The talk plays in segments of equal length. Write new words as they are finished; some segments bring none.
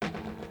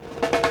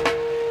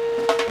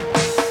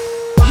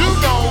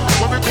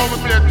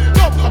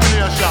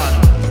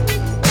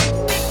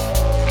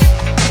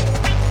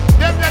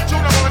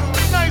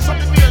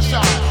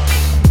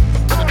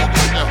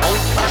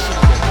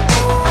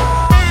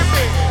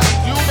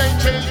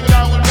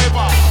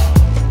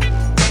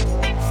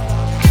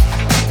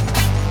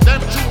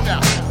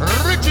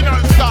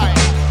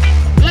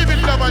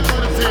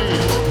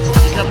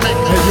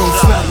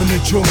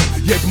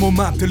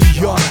Momente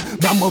Liane.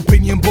 Manchmal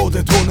bin ich am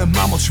Boden drinnen,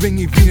 manchmal schwing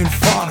ich wie ein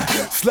Fahne.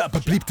 Das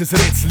Leben bleibt ein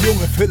Rätsel,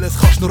 Junge, vieles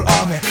kannst nur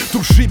ahnen.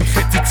 Darum schreibe ich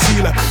jetzt die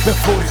Ziele,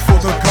 bevor ich von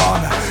der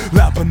Organe.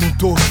 Leben und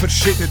Tod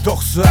verschieden,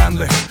 doch so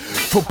ähnlich.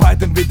 Von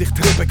beiden will ich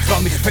treiben,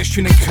 kann ich fest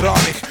wie ein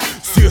Kranich.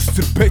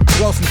 Süßer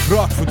Peter als ein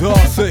Frage von der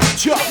Ansicht.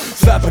 Tja,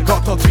 das Leben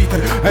geht halt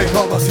weiter,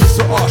 egal was sich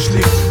so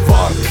anschleicht.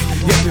 Wahrlich,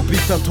 jeder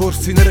bleibt Autor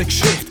seiner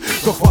Geschichte.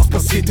 Doch was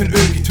passiert denn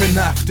irgendwann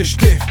nervt der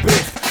Stift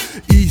bricht?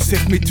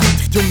 Einsicht mit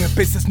Weitsicht, Junge,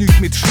 bis es nichts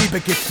mit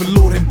Schreiben gibt.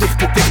 Verloren im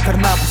dichten Dicht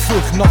daneben,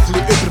 such nach ein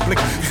Überblick.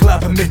 Ich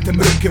lebe mit dem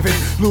Rückenwind,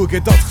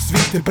 schaue, dass ich's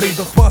weiterbringe.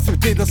 Doch was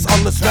wird dir das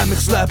alles, wenn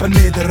mich's Leben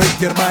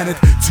niederrückt? Ihr meint,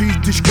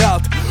 Zeit ist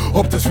Geld,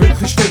 ob das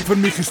wirklich stimmt, für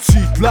mich ist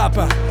Zeit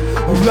Leben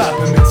und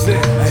Leben mit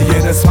Sinn.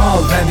 Jedes Mal,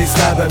 wenn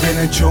dein Leben wie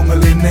ein Dschungel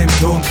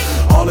nimmt und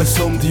alles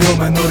um dich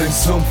herum nur im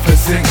Sumpf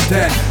versinkt,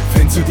 dann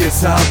findest du dir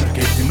selber,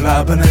 gibt im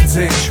Leben einen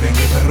Sinn. Schwing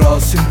über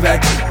alles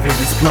hinweg, wie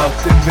ein Blatt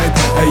im Wind.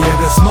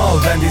 Jedes Mal,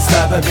 wenn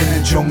dein Leben wie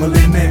ein Dschungel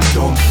nimmt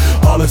und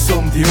alles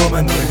um dich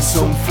herum nur im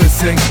Sumpf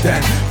versinkt,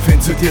 dann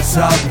findest du dir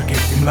selber,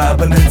 gibt im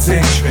Leben einen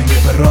Sinn. Schwing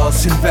über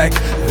alles hinweg,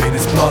 wie ein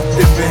Blatt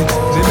im Wind.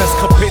 Nimm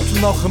ein Kapitel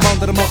nach dem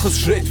anderen, mach es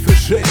Schritt für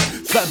Schritt.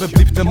 Das Leben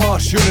bleibt am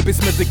Marsch, Junge, bis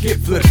man den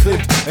Gipfel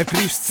erklimmt.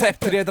 Ergreifst das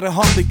Zepter, jeder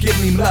Handlung gibt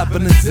meinem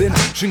Leben einen Sinn.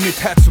 Schwing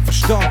mit Herz und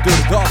Verstand durch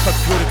den Alltag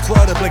für einen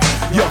klaren Blick.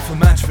 Ja, für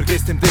Mensch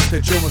vergisst im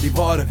dichten Dschungel die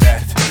wahre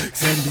Wert.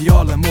 Sehen die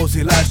alle, muss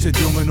ich leisten,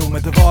 Junge, nur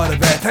den wahren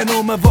Wert. Hey,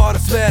 nur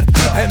wahres Wert,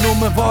 hey,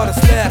 nur wahres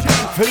Wert.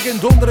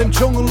 Fliegend unter im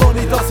Dschungel,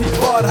 ohne dass ich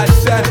die Wahrheit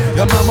sehe.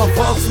 Ja, Mama,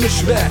 fällt's mir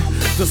schwer,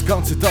 das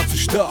Ganze da zu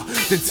stehen.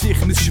 Denn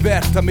Zeichen ist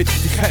schwer, damit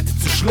ich dich hätte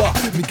zu schlagen.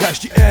 Mein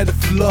Geist die Erde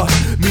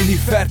verlassen, meine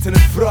Fährten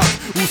in Frage.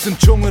 Aus dem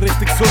Dschungel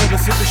richtig Sonne,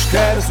 dass in den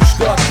Sternen so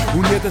stark.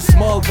 Und jedes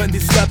Mal, wenn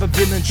dein Leben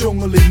wie ein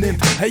Dschungel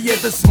nimmt, hey,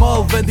 jedes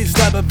Mal, wenn dein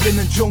Leben wie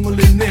ein Dschungel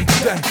nimmt,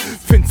 dann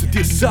findest du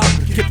dir selber,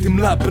 gibt im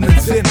Leben einen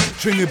Sinn.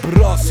 Schwing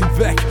über alles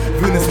hinweg,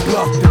 wie ein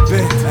Blatt im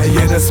Wind. Hey,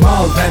 jedes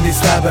Mal, wenn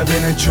dein Leben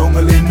wie ein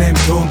Dschungel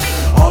nimmt und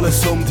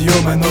alles um dich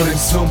herum nur im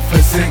Sumpf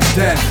versinkt,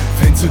 dann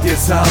findest du dir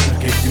selber,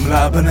 gibt im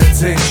Leben einen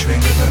Sinn.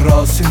 Schwing über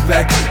alles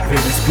hinweg, wie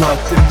ein Blatt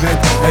im Wind.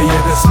 Hey,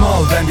 jedes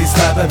Mal, wenn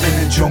dein Leben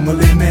wie ein Dschungel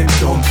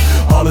nimmt und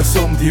alles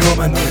um dich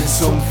herum nur im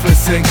Sumpf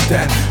versinkt,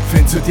 dann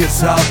findest du dir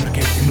selber,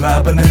 gibt im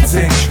Leben einen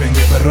Sinn. Schwing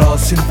über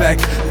alles hinweg,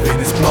 wie ein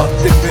Blatt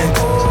im Wind.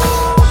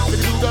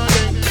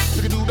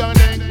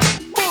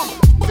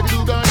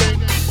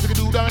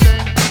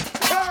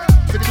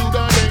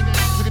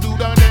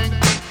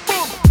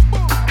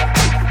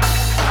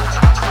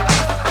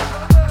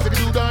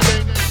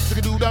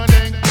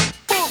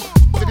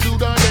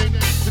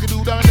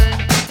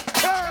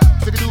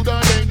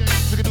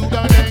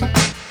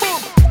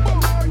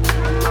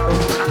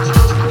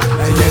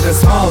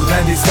 Jedes Mal,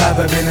 wenn dein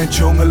Leben wie ein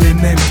Dschungel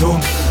nimmt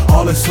und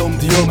alles um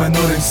dich herum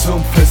nur im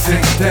Sumpf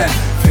versinkt, dann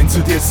findest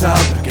du dir selber,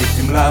 gibt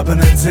im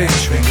Leben einen Sinn.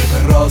 Schwing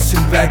über alles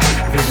hinweg,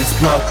 wie ein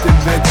Blatt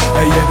im Wind.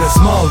 Hey, jedes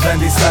Mal, wenn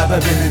dein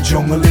Leben wie ein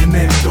Dschungel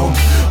nimmt und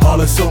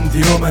alles um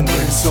dich herum nur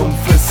im Sumpf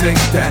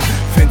versinkt, dann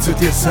findest du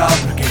dir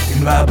selber, gibt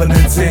im Leben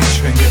einen Sinn.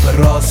 Schwing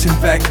über alles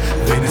hinweg,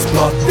 wie ein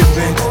Blatt im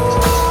Wind.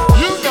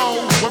 You know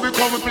when we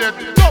come and play a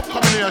top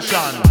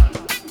combination.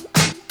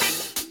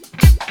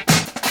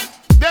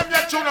 Them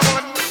that tune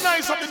about a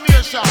nice of the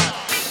nation.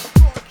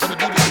 Gonna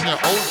do this in an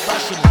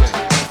old-fashioned way.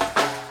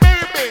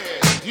 Baby,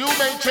 you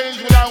may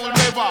change, but I will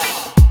never.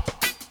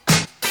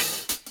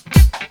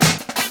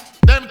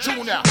 Them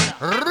tune ya,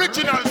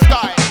 original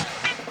style.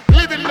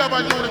 Living love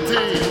and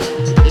unity.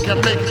 You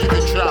can make it if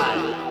you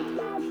try.